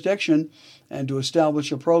jurisdiction, and to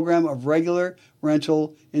establish a program of regular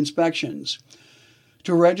rental inspections.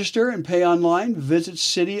 To register and pay online, visit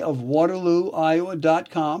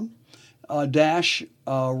cityofwaterlooiowa.com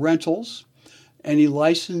 -rentals. Any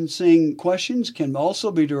licensing questions can also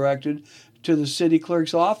be directed to the city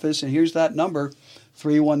clerk's office, and here's that number,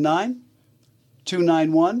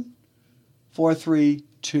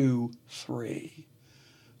 319-291-4323.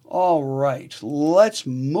 All right, let's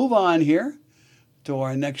move on here to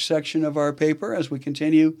our next section of our paper as we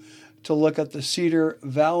continue to look at the Cedar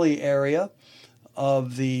Valley area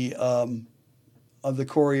of the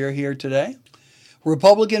Courier here today.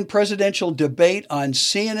 Republican presidential debate on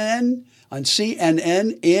CNN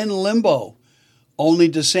in limbo. Only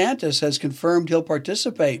DeSantis has confirmed he'll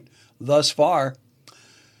participate thus far.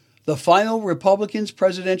 The final Republicans'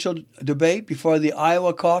 presidential debate before the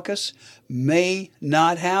Iowa caucus may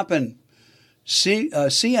not happen.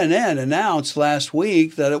 CNN announced last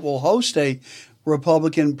week that it will host a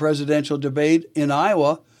Republican presidential debate in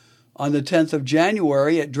Iowa on the 10th of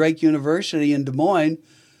January at Drake University in Des Moines,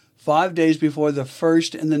 5 days before the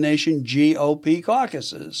first in the nation GOP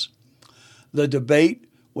caucuses. The debate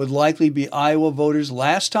would likely be Iowa voters'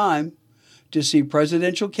 last time to see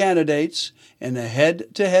presidential candidates in a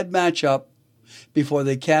head-to-head matchup before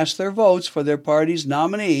they cast their votes for their party's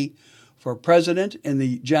nominee for president in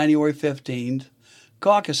the January 15th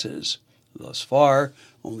caucuses. Thus far,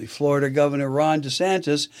 only Florida Governor Ron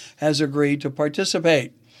DeSantis has agreed to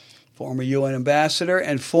participate. Former UN ambassador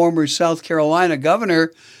and former South Carolina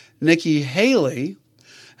Governor Nikki Haley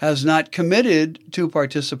has not committed to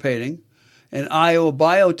participating, and Iowa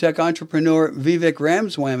biotech entrepreneur Vivek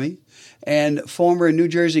Ramaswamy and former New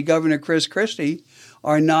Jersey Governor Chris Christie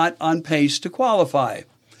are not on pace to qualify.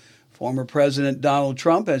 Former President Donald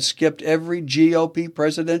Trump has skipped every GOP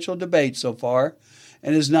presidential debate so far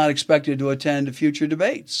and is not expected to attend future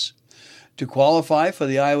debates. To qualify for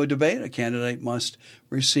the Iowa debate, a candidate must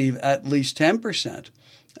receive at least 10%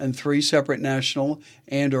 in 3 separate national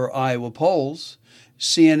and/or Iowa polls.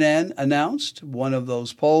 CNN announced one of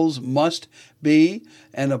those polls must be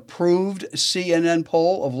an approved CNN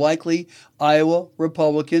poll of likely Iowa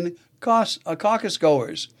Republican caucus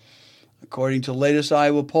goers. According to the latest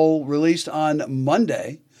Iowa poll released on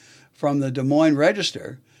Monday from the Des Moines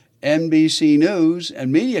Register, NBC News,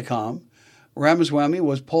 and Mediacom, Ramaswamy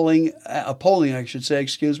was polling at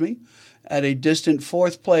a distant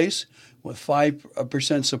 4th place with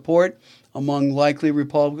 5% support among likely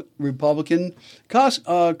Republican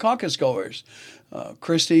caucus goers.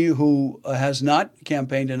 Christie, who has not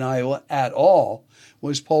campaigned in Iowa at all,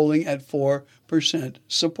 was polling at 4%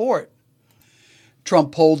 support.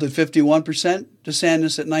 Trump polled at 51%,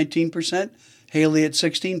 DeSantis at 19%, Haley at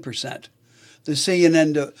 16%. The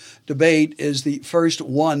CNN debate is the first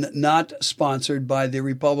one not sponsored by the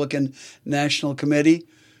Republican National Committee,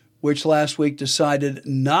 which last week decided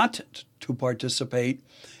not to participate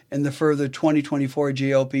in the further 2024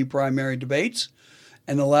 GOP primary debates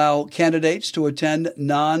and allow candidates to attend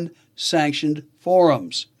non-sanctioned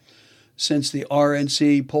forums. Since the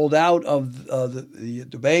RNC pulled out of the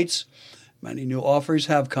debates, many new offers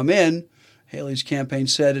have come in. Haley's campaign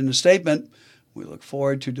said in a statement, "We look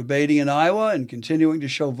forward to debating in Iowa and continuing to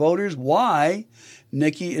show voters why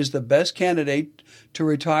Nikki is the best candidate to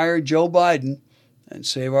retire Joe Biden and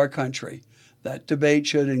save our country. That debate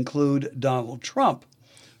should include Donald Trump."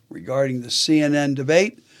 Regarding the CNN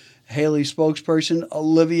debate, Haley spokesperson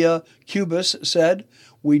Olivia Cubis said,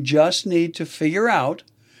 "We just need to figure out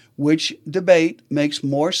which debate makes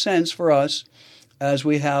more sense for us as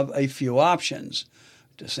we have a few options."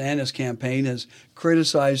 DeSantis' campaign has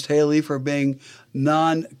criticized Haley for being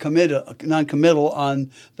non-committal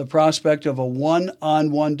on the prospect of a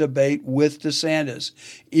one-on-one debate with DeSantis,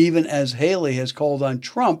 even as Haley has called on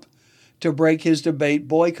Trump to break his debate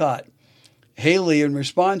boycott. Haley, in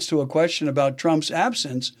response to a question about Trump's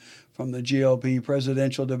absence from the GOP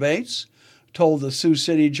presidential debates, told the Sioux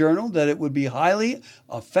City Journal that it would be highly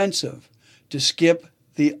offensive to skip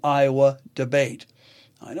the Iowa debate.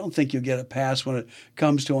 I don't think you get a pass when it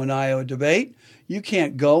comes to an Iowa debate. You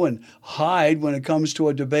can't go and hide when it comes to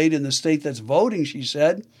a debate in the state that's voting, she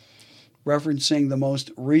said. Referencing the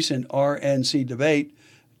most recent RNC debate,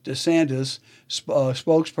 DeSantis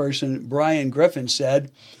spokesperson Brian Griffin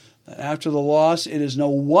said that after the loss, it is no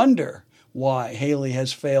wonder why Haley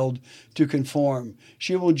has failed to conform.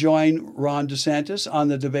 She will join Ron DeSantis on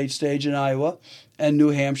the debate stage in Iowa and New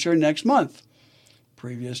Hampshire next month.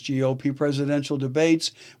 Previous GOP presidential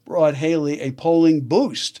debates brought Haley a polling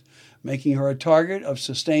boost, making her a target of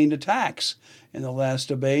sustained attacks in the last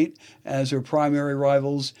debate as her primary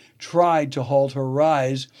rivals tried to halt her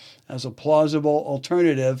rise as a plausible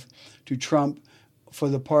alternative to Trump for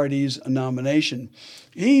the party's nomination.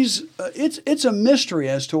 It's a mystery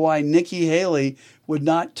as to why Nikki Haley would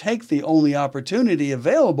not take the only opportunity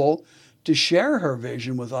available to share her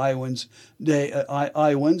vision with Iowans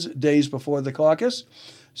days before the caucus,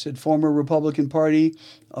 said former Republican Party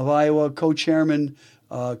of Iowa co-chairman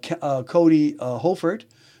Cody Holford,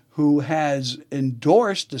 who has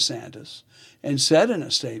endorsed DeSantis and said in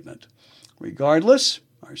a statement, "Regardless,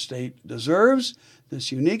 our state deserves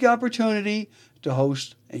this unique opportunity to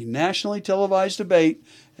host a nationally televised debate,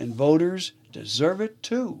 and voters deserve it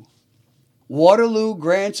too." Waterloo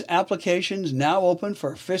grants applications now open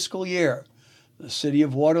for fiscal year. The City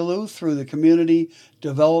of Waterloo, through the Community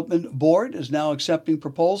Development Board, is now accepting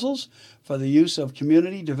proposals for the use of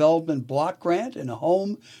Community Development Block Grant and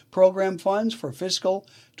Home Program funds for fiscal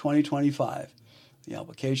 2025. The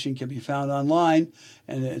application can be found online,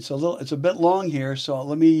 and it's a bit long here, so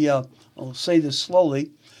let me I'll say this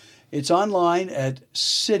slowly. It's online at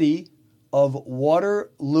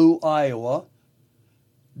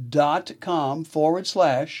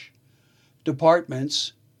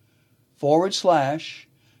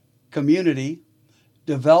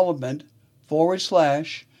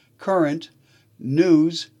development/current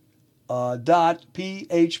news.php.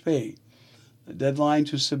 The deadline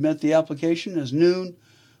to submit the application is noon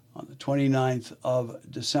on the 29th of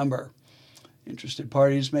December. Interested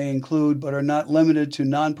parties may include, but are not limited to,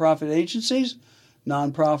 nonprofit agencies,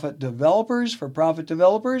 nonprofit developers, for-profit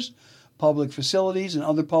developers, public facilities, and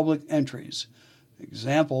other public entities.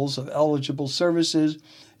 Examples of eligible services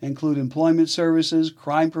include employment services,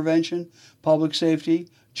 crime prevention, public safety,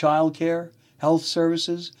 child care, health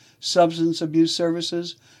services, substance abuse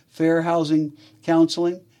services, fair housing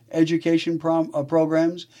counseling, education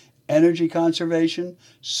programs, energy conservation,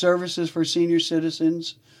 services for senior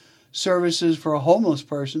citizens, services for homeless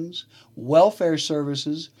persons, welfare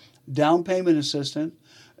services, down payment assistance,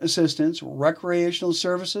 recreational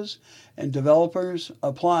services, and developers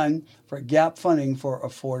applying for gap funding for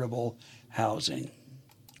affordable housing.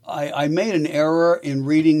 I made an error in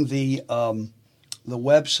reading the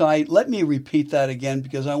website. Let me repeat that again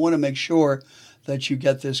because I want to make sure that you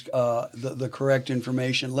get this the correct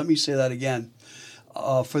information. Let me say that again.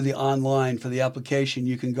 For the application,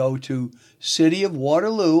 you can go to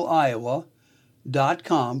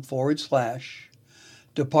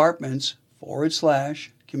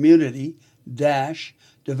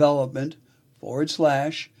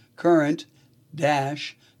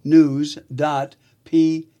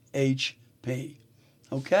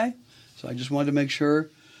Okay? So I just wanted to make sure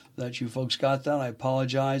that you folks got that. I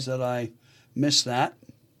apologize that I missed that.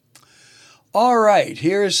 All right,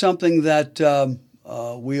 here is something that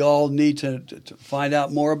we all need to find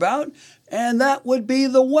out more about, and that would be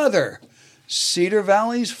the weather. Cedar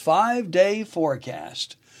Valley's 5-day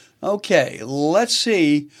forecast. Okay, let's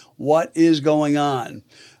see what is going on.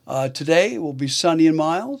 Today it will be sunny and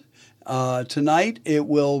mild. Tonight it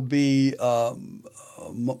will be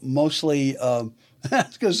mostly, I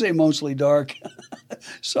was going to say mostly dark.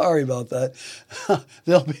 Sorry about that.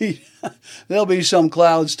 There'll be some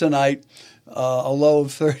clouds tonight. A low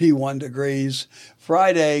of 31 degrees.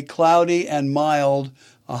 Friday, cloudy and mild,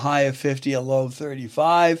 a high of 50, a low of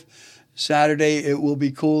 35. Saturday, it will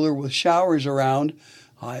be cooler with showers around,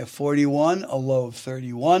 high of 41, a low of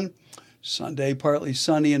 31. Sunday, partly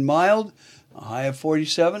sunny and mild, a high of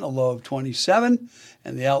 47, a low of 27.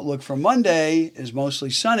 And the outlook for Monday is mostly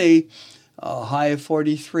sunny, a high of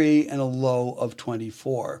 43 and a low of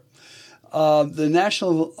 24. The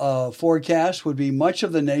national forecast would be much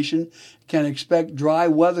of the nation can expect dry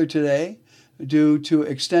weather today due to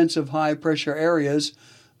extensive high-pressure areas.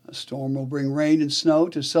 A storm will bring rain and snow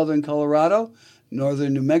to southern Colorado,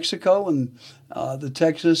 northern New Mexico, and the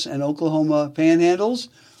Texas and Oklahoma panhandles.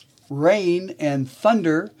 Rain and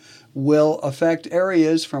thunder will affect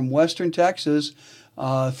areas from western Texas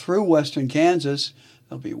through western Kansas.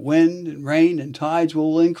 There'll be wind and rain, and tides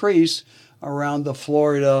will increase around the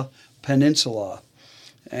Florida Peninsula.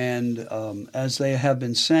 And as they have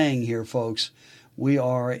been saying here, folks, we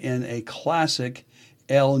are in a classic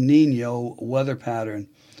El Nino weather pattern,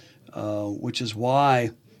 which is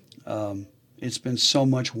why it's been so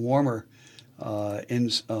much warmer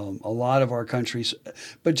in a lot of our countries,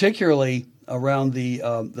 particularly around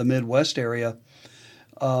the Midwest area.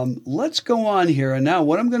 Let's go on here. And now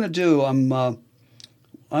what I'm going to do, I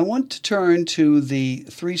want to turn to the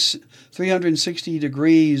 360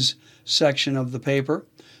 degrees section of the paper,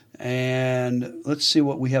 and let's see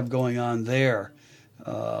what we have going on there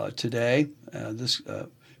today. This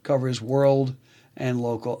covers world and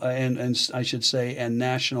local, and I should say, and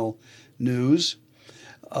national news.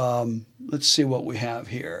 Let's see what we have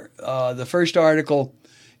here. The first article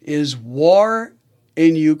is War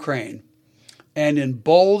in Ukraine. And in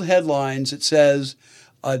bold headlines, it says,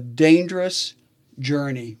 a dangerous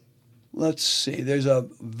journey. Let's see. There's a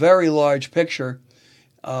very large picture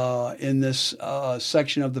in this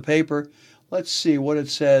section of the paper. Let's see what it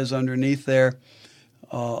says underneath there.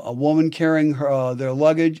 A woman carrying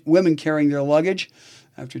women carrying their luggage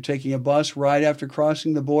after taking a bus right after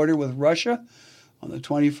crossing the border with Russia on the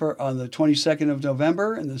 22nd of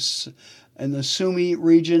November in the Sumy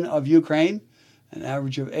region of Ukraine. An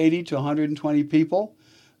average of 80 to 120 people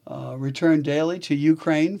return daily to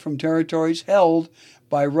Ukraine from territories held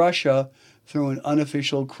by Russia through an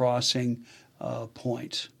unofficial crossing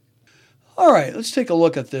point. All right, let's take a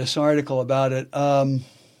look at this article about it.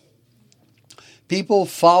 People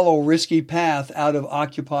follow risky path out of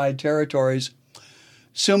occupied territories.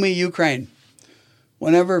 Sumy, Ukraine.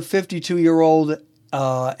 Whenever 52-year-old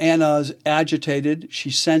Anna's agitated,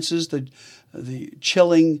 she senses the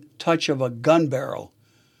chilling touch of a gun barrel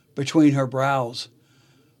between her brows,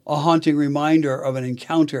 a haunting reminder of an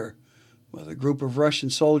encounter with a group of Russian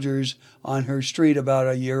soldiers on her street about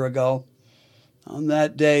a year ago. On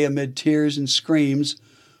that day, amid tears and screams,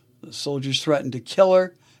 the soldiers threatened to kill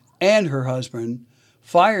her and her husband,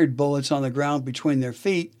 fired bullets on the ground between their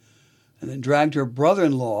feet, and then dragged her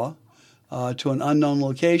brother-in-law to an unknown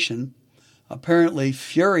location, apparently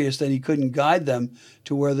furious that he couldn't guide them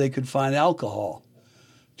to where they could find alcohol.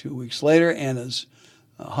 2 weeks later, Anna's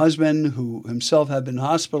husband, who himself had been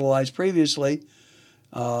hospitalized previously,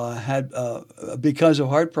 had because of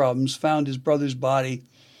heart problems, found his brother's body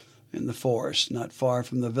in the forest, not far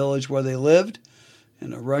from the village where they lived,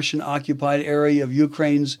 in a Russian-occupied area of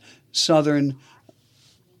Ukraine's southern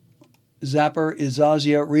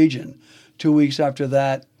Zaporizhzhia region. 2 weeks after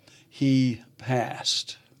that, he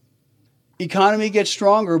passed. Economy gets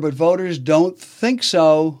stronger, but voters don't think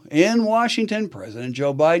so. In Washington, President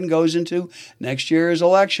Joe Biden goes into next year's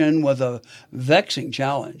election with a vexing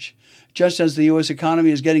challenge. Just as the U.S. economy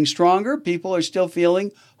is getting stronger, people are still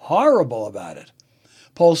feeling horrible about it.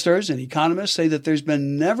 Pollsters and economists say that there's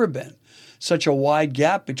never been such a wide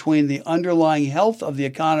gap between the underlying health of the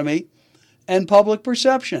economy and public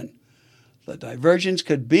perception. The divergence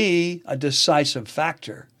could be a decisive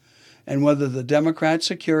factor in whether the Democrat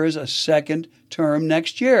secures a second term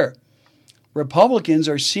next year. Republicans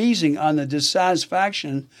are seizing on the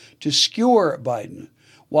dissatisfaction to skewer Biden,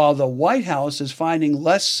 while the White House is finding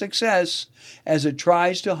less success as it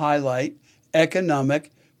tries to highlight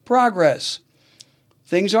economic progress.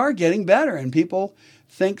 Things are getting better, and people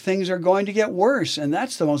think things are going to get worse, and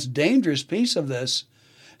that's the most dangerous piece of this,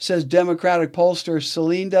 says Democratic pollster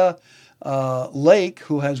Celinda Lake,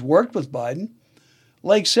 who has worked with Biden.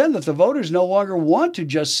 Lake said that the voters no longer want to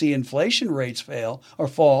just see inflation rates fall.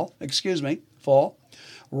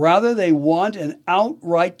 Rather, they want an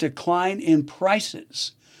outright decline in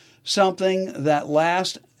prices, something that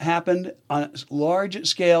last happened on a large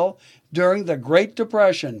scale during the Great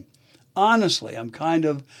Depression. Honestly, I'm kind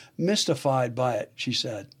of mystified by it, she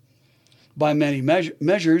said. By many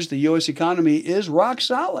measures, the U.S. economy is rock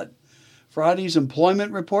solid. Friday's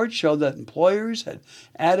employment report showed that employers had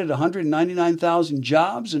added 199,000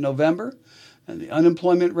 jobs in November, and the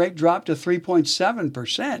unemployment rate dropped to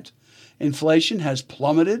 3.7%. Inflation has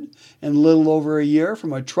plummeted in little over a year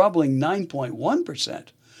from a troubling 9.1%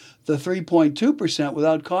 to 3.2%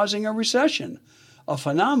 without causing a recession, a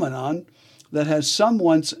phenomenon that has some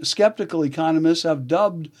once skeptical economists have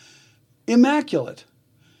dubbed immaculate.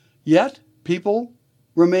 Yet, people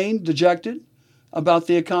remain dejected about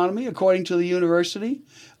the economy, according to the University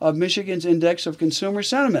of Michigan's Index of Consumer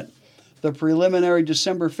Sentiment. The preliminary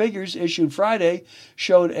December figures issued Friday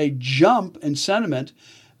showed a jump in sentiment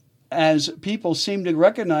as people seem to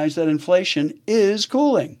recognize that inflation is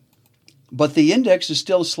cooling. But the index is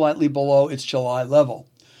still slightly below its July level.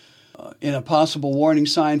 In a possible warning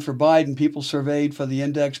sign for Biden, people surveyed for the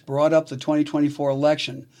index brought up the 2024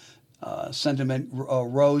 election. Sentiment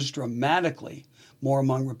rose dramatically, more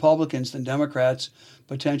among Republicans than Democrats,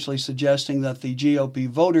 potentially suggesting that the GOP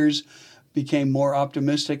voters became more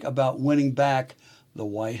optimistic about winning back the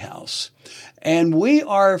White House. And we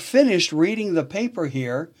are finished reading the paper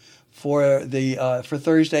here for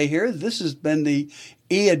Thursday here. This has been the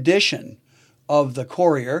e-edition of the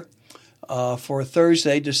Courier for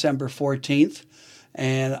Thursday, December 14th.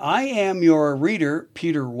 And I am your reader,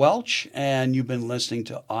 Peter Welch, and you've been listening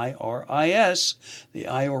to IRIS, the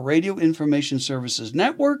Iowa Radio Information Services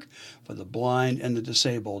Network for the blind and the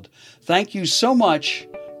disabled. Thank you so much.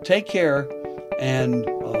 Take care, and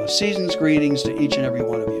season's greetings to each and every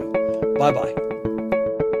one of you. Bye-bye.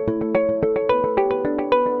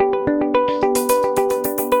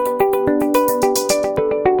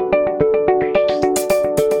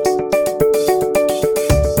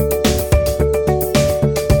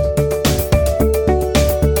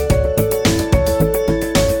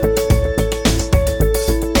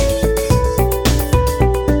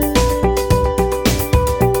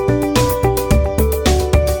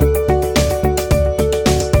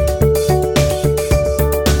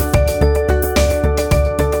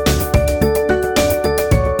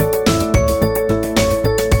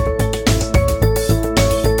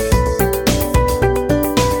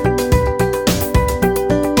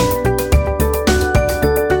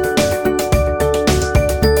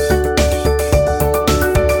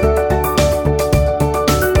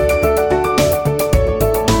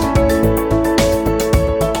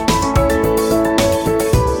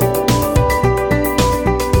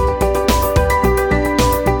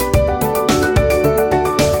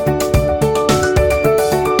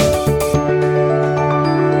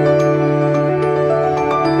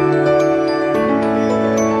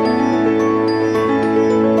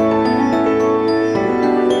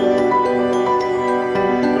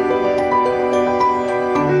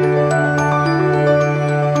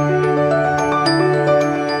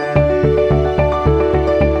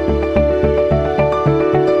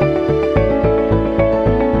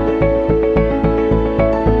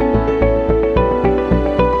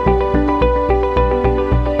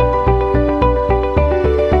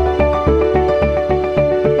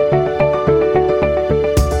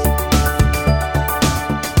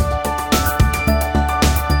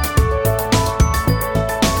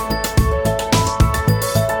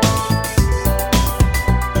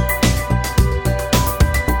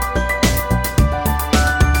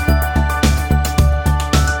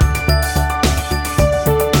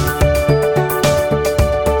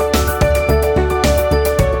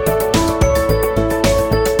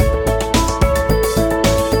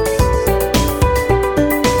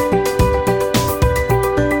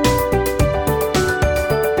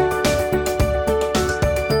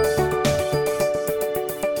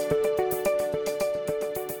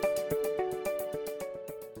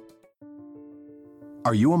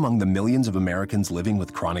 Are you among the millions of Americans living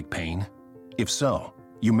with chronic pain? If so,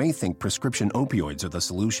 you may think prescription opioids are the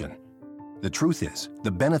solution. The truth is, the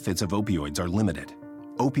benefits of opioids are limited.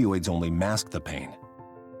 Opioids only mask the pain.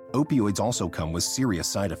 Opioids also come with serious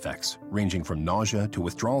side effects, ranging from nausea to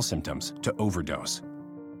withdrawal symptoms to overdose.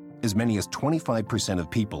 As many as 25% of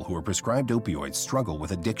people who are prescribed opioids struggle with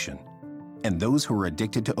addiction. And those who are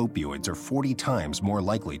addicted to opioids are 40 times more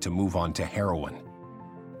likely to move on to heroin.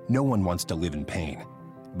 No one wants to live in pain,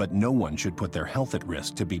 but no one should put their health at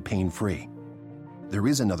risk to be pain-free. There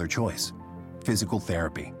is another choice: physical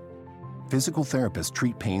therapy. Physical therapists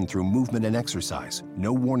treat pain through movement and exercise,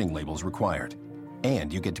 no warning labels required,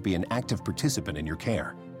 and you get to be an active participant in your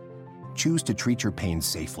care. Choose to treat your pain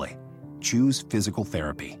safely. Choose physical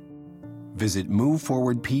therapy. Visit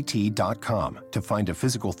moveforwardpt.com to find a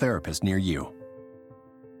physical therapist near you.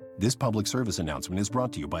 This public service announcement is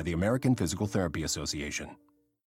brought to you by the American Physical Therapy Association.